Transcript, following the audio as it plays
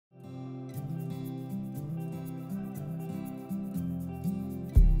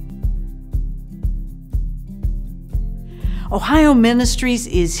Ohio Ministries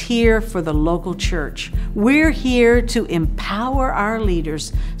is here for the local church. We're here to empower our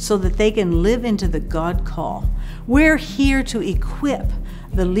leaders so that they can live into the God call. We're here to equip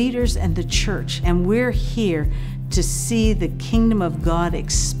the leaders and the church, and we're here to see the kingdom of God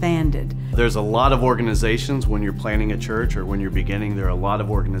expanded. There's a lot of organizations when you're planning a church or when you're beginning, there are a lot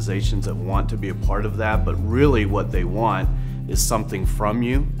of organizations that want to be a part of that, but really what they want is something from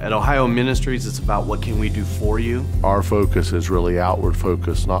you. At Ohio Ministries, it's about what can we do for you. Our focus is really outward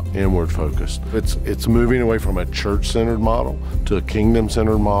focused, not inward focused. It's moving away from a church-centered model to a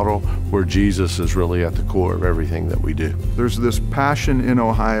kingdom-centered model where Jesus is really at the core of everything that we do. There's this passion in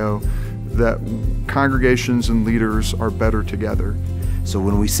Ohio that congregations and leaders are better together. So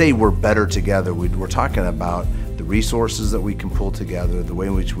when we say we're better together, we're talking about the resources that we can pull together, the way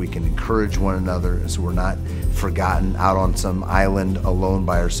in which we can encourage one another so we're not forgotten out on some island alone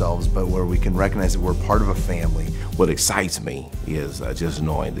by ourselves, but where we can recognize that we're part of a family. What excites me is just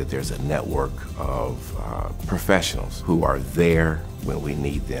knowing that there's a network of professionals who are there when we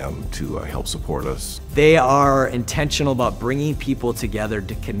need them to help support us. They are intentional about bringing people together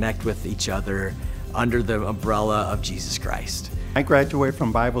to connect with each other under the umbrella of Jesus Christ. I graduated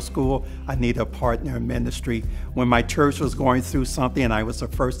from Bible school. I needed a partner in ministry. When my church was going through something and I was a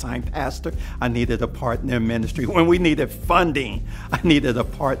first-time pastor, I needed a partner in ministry. When we needed funding, I needed a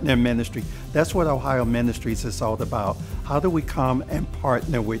partner in ministry. That's what Ohio Ministries is all about. How do we come and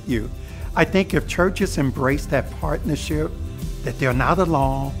partner with you? I think if churches embrace that partnership, that they're not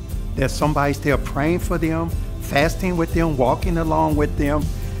alone, there's somebody still praying for them, fasting with them, walking along with them,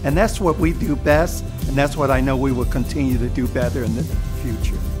 and that's what we do best, and that's what I know we will continue to do better in the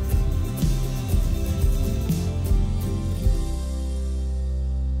future.